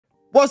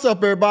What's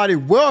up, everybody?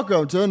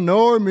 Welcome to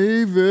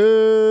Normieville.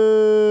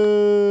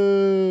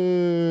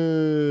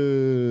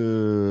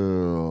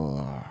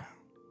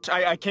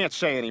 I can't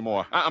say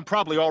anymore. I'm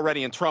probably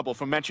already in trouble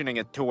for mentioning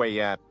it to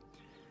a,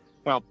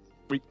 well,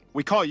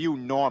 we call you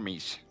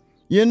normies.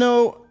 You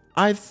know,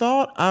 I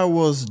thought I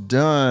was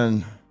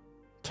done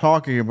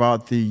talking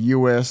about the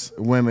U.S.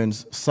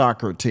 women's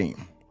soccer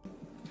team.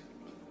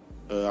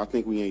 I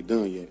think we ain't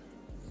done yet.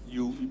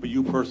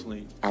 You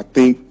personally? I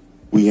think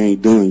we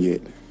ain't done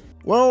yet.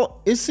 Well,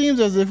 it seems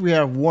as if we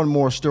have one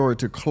more story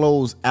to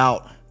close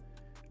out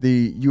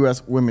the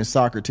U.S. women's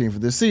soccer team for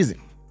this season.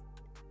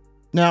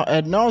 Now,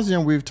 ad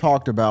nauseum, we've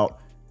talked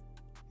about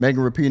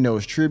Megan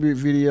Rapinoe's tribute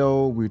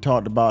video. We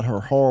talked about her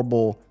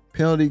horrible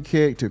penalty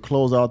kick to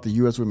close out the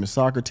U.S. women's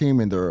soccer team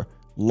and their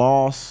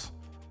loss.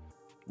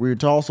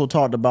 We've also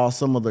talked about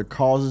some of the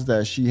causes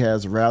that she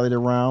has rallied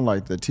around,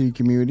 like the tea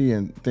community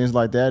and things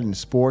like that, and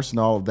sports and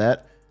all of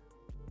that.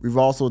 We've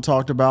also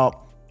talked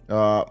about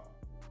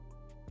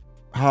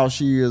how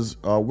she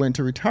went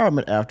to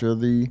retirement after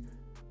the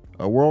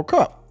World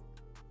Cup.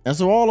 And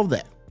so all of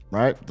that,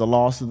 right? The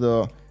loss of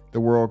the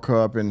World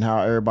Cup and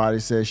how everybody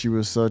said she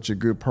was such a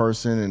good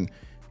person and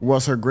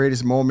what's her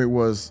greatest moment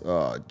was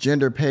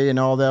gender pay and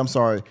all that. I'm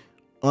sorry,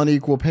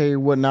 unequal pay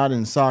and whatnot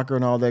in soccer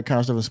and all that kind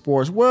of stuff in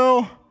sports.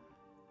 Well,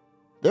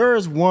 there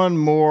is one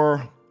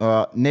more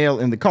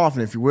nail in the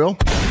coffin, if you will.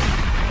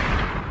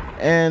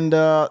 And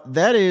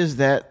that is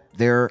that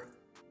their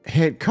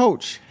head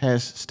coach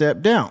has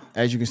stepped down,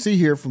 as you can see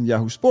here from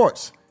Yahoo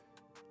Sports.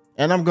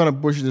 And I'm going to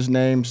butcher this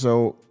name,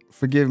 so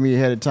forgive me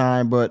ahead of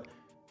time, but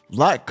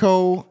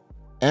Zlatko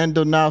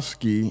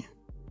Andonovsky,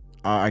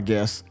 I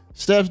guess,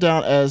 steps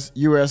down as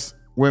U.S.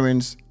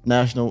 women's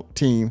national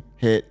team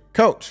head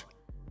coach.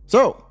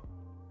 So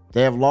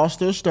they have lost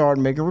their star,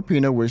 Megan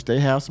Rapinoe, which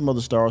they have some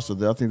other stars,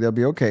 so I think they'll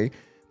be okay.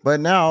 But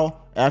now,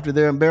 after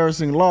their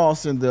embarrassing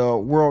loss in the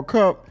World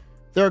Cup,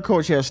 their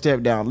coach has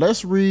stepped down.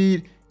 Let's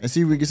read and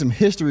see if we get some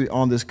history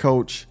on this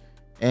coach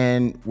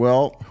and,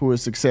 well, who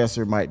his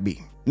successor might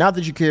be. Not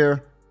that you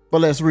care,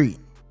 but let's read.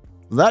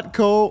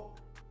 Zlatko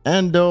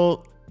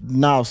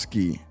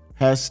Andonovsky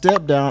has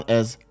stepped down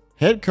as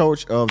head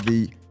coach of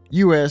the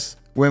U.S.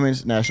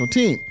 women's national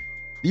team.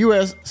 The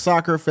U.S.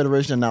 Soccer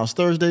Federation announced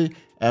Thursday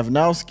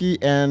Andonovsky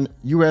and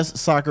U.S.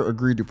 Soccer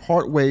agreed to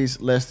part ways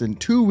less than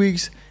 2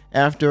 weeks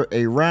after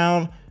a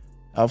round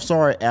of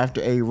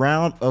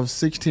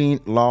 16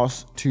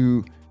 loss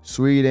to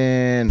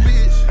Sweden.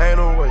 Ain't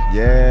no way.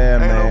 Yeah,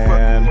 Ain't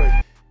man. no fucking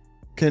way.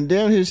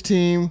 Condemned his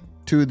team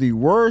to the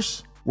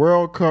worst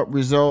World Cup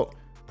result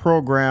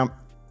program.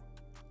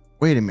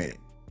 Wait a minute.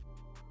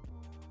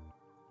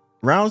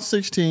 Round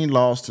 16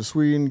 loss to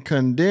Sweden.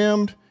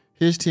 Condemned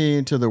his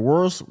team to the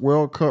worst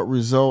World Cup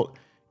result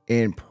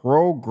in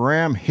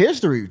program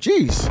history.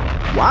 Jeez.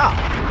 Wow.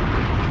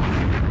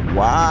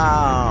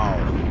 Wow.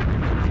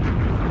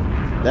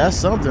 That's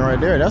something right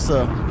there. That's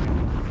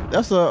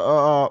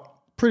a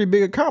pretty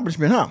big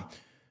accomplishment, huh?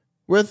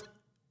 With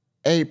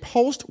a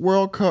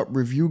post-World Cup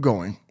review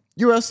going,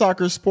 U.S.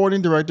 Soccer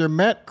sporting director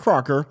Matt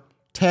Crocker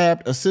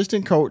tabbed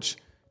assistant coach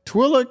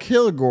Twila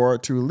Kilgore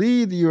to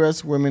lead the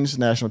U.S. women's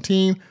national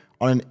team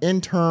on an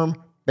interim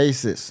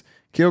basis.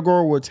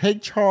 Kilgore will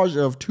take charge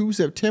of 2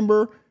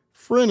 September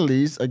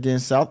friendlies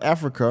against South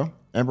Africa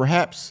and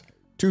perhaps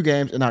 2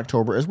 games in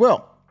October as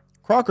well.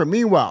 Crocker,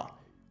 meanwhile,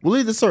 will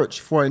lead the search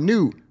for a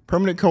new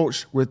permanent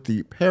coach with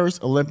the Paris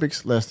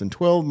Olympics less than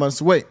 12 months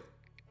away.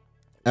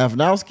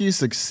 Andonovsky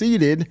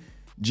succeeded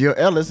Jill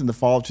Ellis in the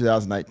fall of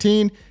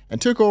 2019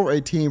 and took over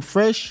a team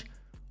fresh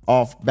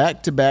off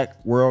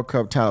back-to-back World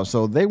Cup titles.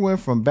 So they went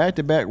from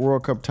back-to-back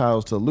World Cup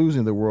titles to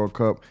losing the World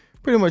Cup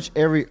pretty much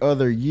every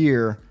other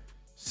year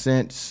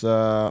since he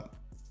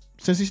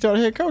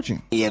started head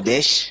coaching. Yeah,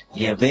 bitch.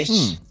 Yeah,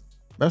 bitch.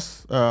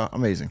 That's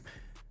amazing.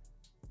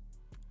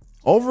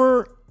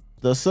 Over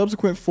the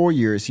subsequent 4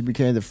 years, he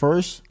became the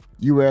first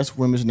U.S.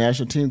 women's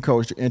national team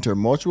coach to enter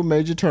multiple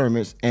major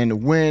tournaments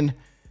and win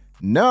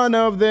none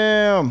of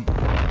them.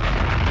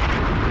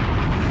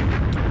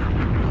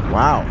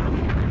 Wow.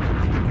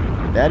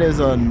 That is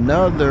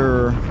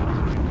another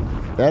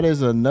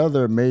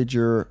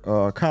major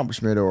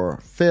accomplishment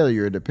or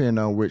failure, depending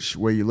on which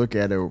way you look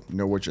at it, or,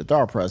 what your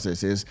thought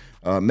process is.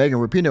 Megan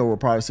Rapinoe will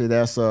probably say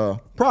that's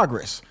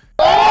progress.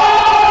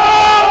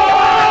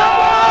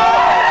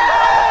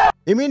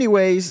 In many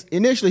ways,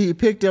 initially he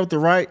picked up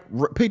right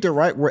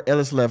where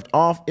Ellis left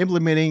off,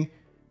 implementing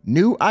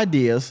new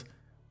ideas,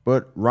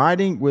 but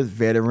riding with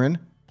veteran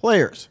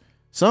players.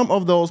 Some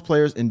of those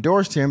players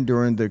endorsed him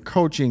during the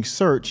coaching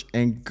search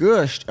and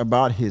gushed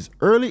about his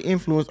early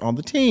influence on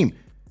the team.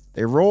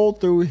 They rolled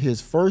through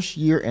his first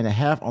year and a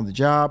half on the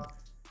job,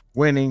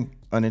 winning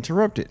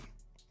uninterrupted.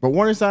 But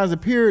warning signs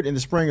appeared in the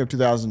spring of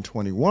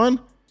 2021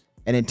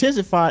 and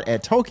intensified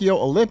at Tokyo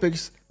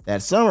Olympics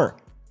that summer.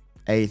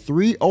 A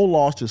 3-0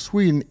 loss to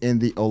Sweden in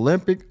the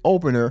Olympic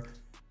opener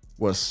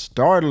was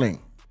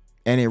startling.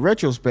 And in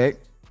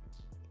retrospect,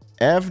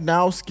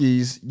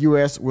 Andonovsky's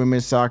U.S.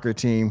 women's soccer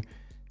team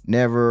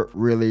never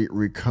really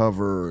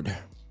recovered.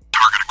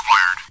 Target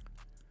acquired.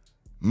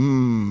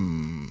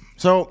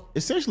 So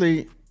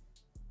essentially,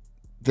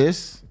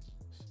 this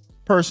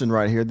person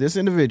right here, this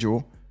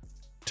individual,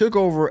 took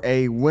over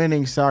a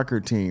winning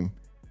soccer team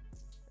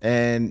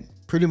and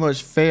pretty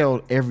much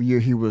failed every year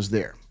he was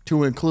there,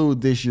 to include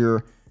this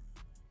year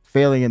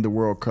failing in the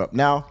World Cup.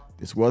 Now,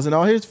 this wasn't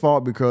all his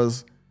fault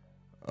because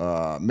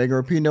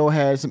Megan Rapinoe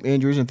had some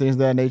injuries and things of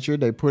that nature.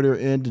 They put her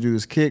in to do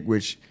this kick,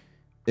 which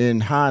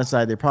in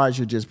hindsight, they probably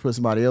should just put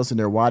somebody else in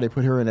there. Why they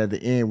put her in at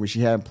the end when she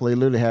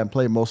literally hadn't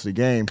played most of the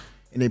game,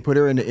 and they put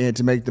her in the end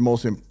to make the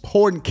most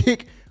important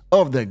kick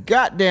of the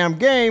goddamn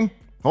game.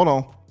 Hold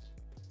on.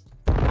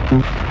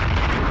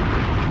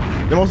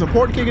 The most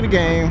important kick of the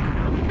game.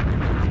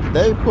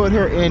 They put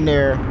her in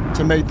there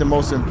to make the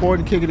most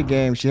important kick of the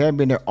game. She hadn't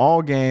been there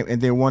all game, and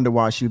then wonder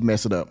why she'd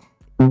mess it up.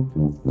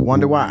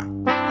 Wonder why.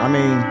 I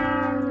mean,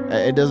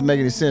 it doesn't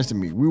make any sense to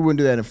me. We wouldn't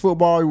do that in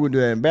football. We wouldn't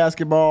do that in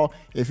basketball.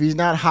 If he's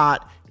not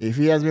hot, if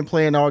he hasn't been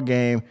playing all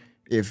game,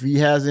 if he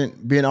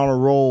hasn't been on a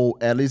roll,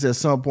 at least at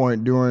some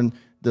point during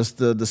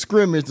the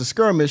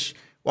skirmish,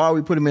 why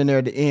we put him in there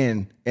at the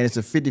end, and it's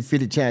a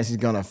 50-50 chance he's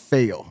going to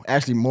fail.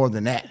 Actually, more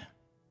than that.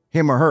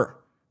 Him or her.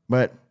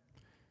 But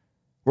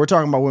we're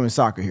talking about women's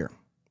soccer here.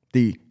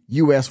 The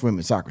U.S.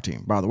 women's soccer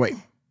team, by the way.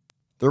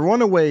 The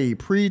runaway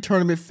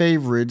pre-tournament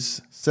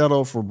favorites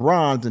settled for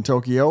bronze in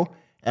Tokyo.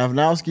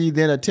 Ivanoski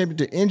then attempted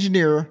to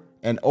engineer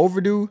an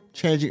overdue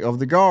changing of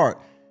the guard.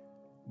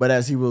 But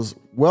as he was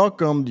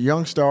welcomed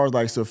young stars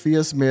like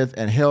Sophia Smith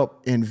and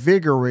helped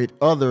invigorate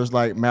others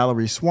like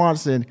Mallory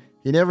Swanson,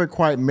 he never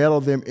quite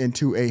melded them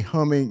into a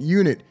humming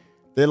unit.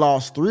 They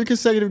lost 3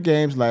 consecutive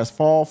games last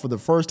fall for the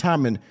first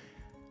time in,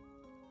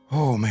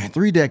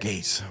 3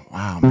 decades.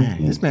 Wow,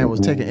 man. This man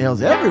was taking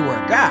L's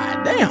everywhere.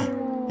 God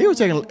damn. He was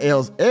taking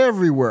L's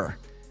everywhere.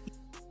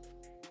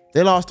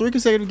 They lost 3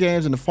 consecutive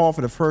games in the fall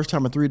for the first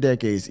time in 3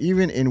 decades.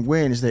 Even in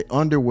wins, they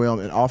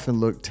underwhelmed and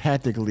often looked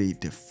tactically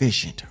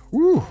deficient.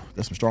 Woo,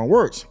 that's some strong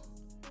words.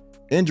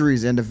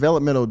 Injuries and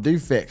developmental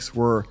defects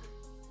were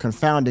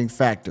confounding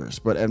factors,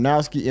 but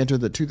Ivanoski entered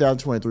the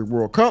 2023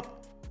 World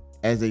Cup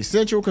as a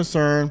central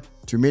concern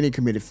to many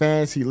committed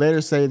fans. He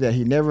later said that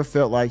he never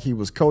felt like he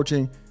was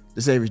coaching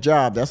to save his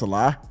job. That's a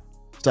lie.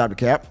 Stop the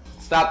cap.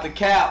 Stop the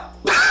cap.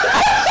 Stop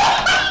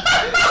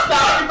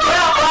the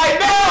cap right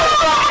now.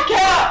 Stop the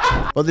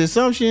cap. But the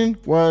assumption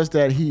was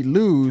that he'd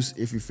lose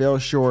if he fell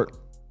short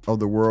of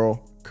the World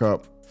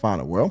Cup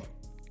final. Well,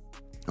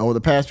 over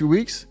the past few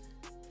weeks,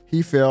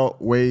 he fell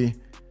way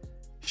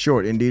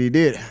short. Indeed, he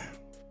did.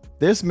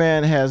 This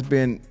man has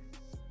been,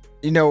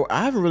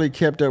 I haven't really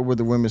kept up with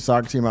the women's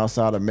soccer team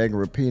outside of Megan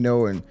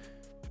Rapinoe and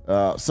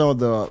some of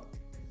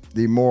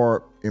the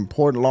more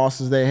important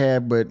losses they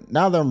had. But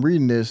now that I'm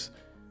reading this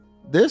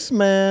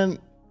man,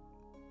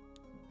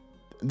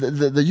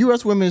 the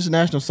U.S. women's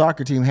national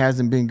soccer team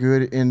hasn't been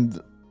good in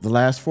the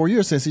last 4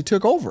 years since he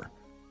took over.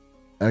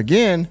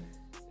 Again,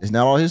 it's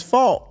not all his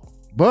fault,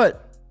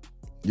 but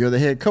you're the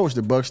head coach.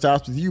 The buck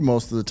stops with you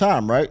most of the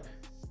time, right?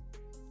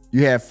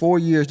 You had 4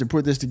 years to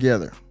put this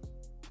together,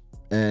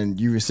 and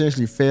you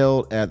essentially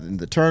failed in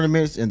the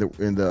tournaments, in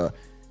the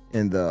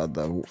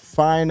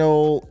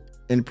final,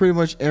 in pretty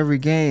much every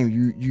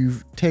game.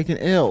 You've taken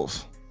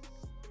L's.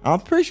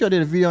 I'm pretty sure I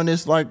did a video on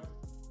this like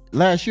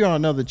last year on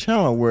another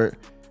channel where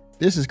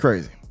this is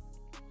crazy.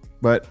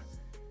 But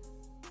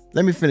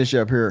let me finish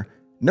up here.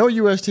 No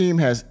U.S. team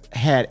has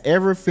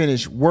ever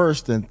finished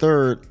worse than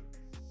third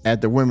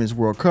at the Women's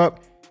World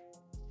Cup.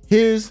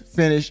 His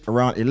finished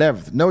around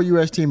 11th. No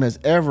U.S. team has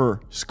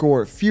ever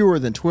scored fewer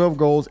than 12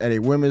 goals at a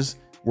Women's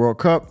World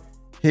Cup.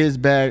 His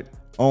bagged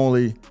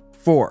only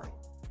 4.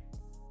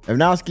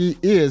 Ivanoski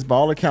is, by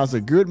all accounts,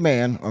 a good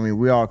man. I mean,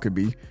 we all could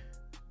be.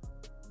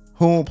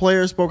 Whom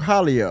players spoke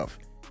highly of.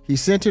 He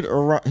centered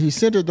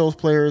those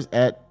players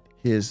at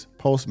his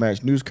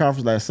post-match news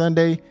conference last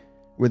Sunday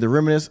with the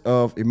remnants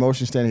of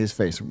emotion standing in his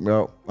face.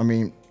 Well, I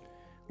mean,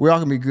 we all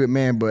can be good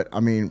men, but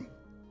I mean,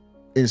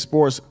 in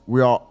sports,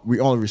 we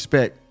only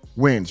respect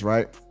wins,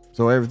 right?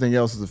 So everything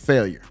else is a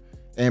failure.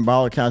 And by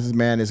all accounts, this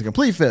man is a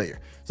complete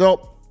failure.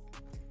 So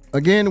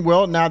again,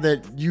 well, now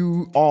that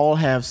you all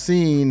have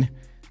seen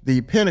the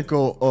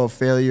pinnacle of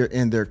failure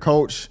in their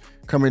coach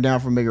coming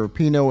down from Megan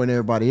Rapinoe and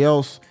everybody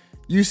else,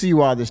 you see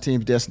why this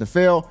team's destined to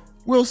fail.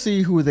 We'll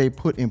see who they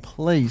put in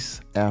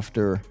place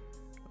after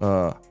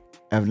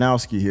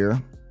Ivanoski here.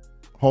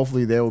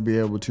 Hopefully they will be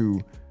able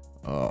to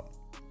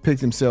pick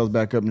themselves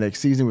back up next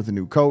season with a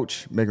new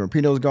coach. Megan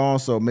Rapinoe's gone,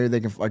 so maybe they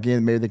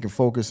can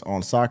focus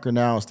on soccer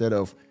now instead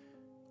of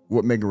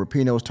what Megan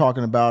Rapinoe is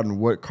talking about and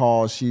what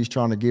cause she's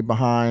trying to get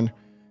behind,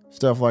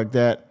 stuff like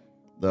that.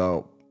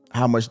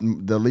 How much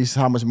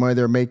money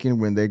they're making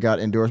when they got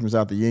endorsements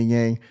out the yin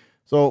yang.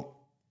 So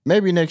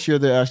maybe next year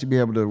they'll actually be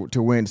able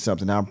to win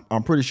something. Now,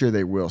 I'm pretty sure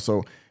they will.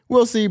 So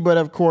we'll see. But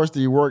of course,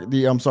 the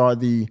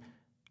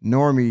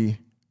normie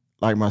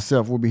like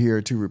myself will be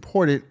here to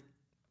report it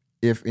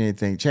if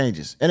anything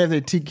changes. And if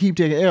they keep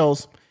taking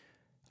L's,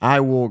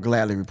 I will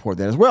gladly report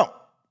that as well.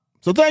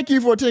 So thank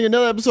you for taking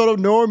another episode of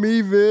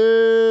Normieville.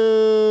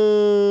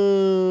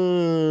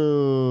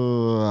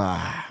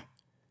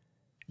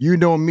 You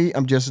know me,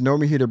 I'm Justin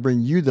Normie, here to bring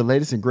you the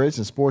latest and greatest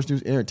in sports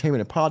news, entertainment,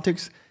 and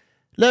politics.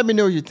 Let me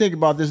know what you think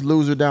about this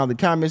loser down in the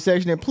comment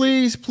section. And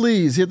please,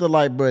 please hit the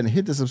like button,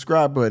 hit the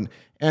subscribe button,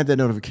 and the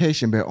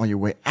notification bell on your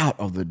way out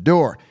of the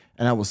door.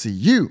 And I will see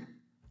you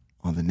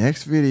on the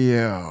next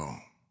video.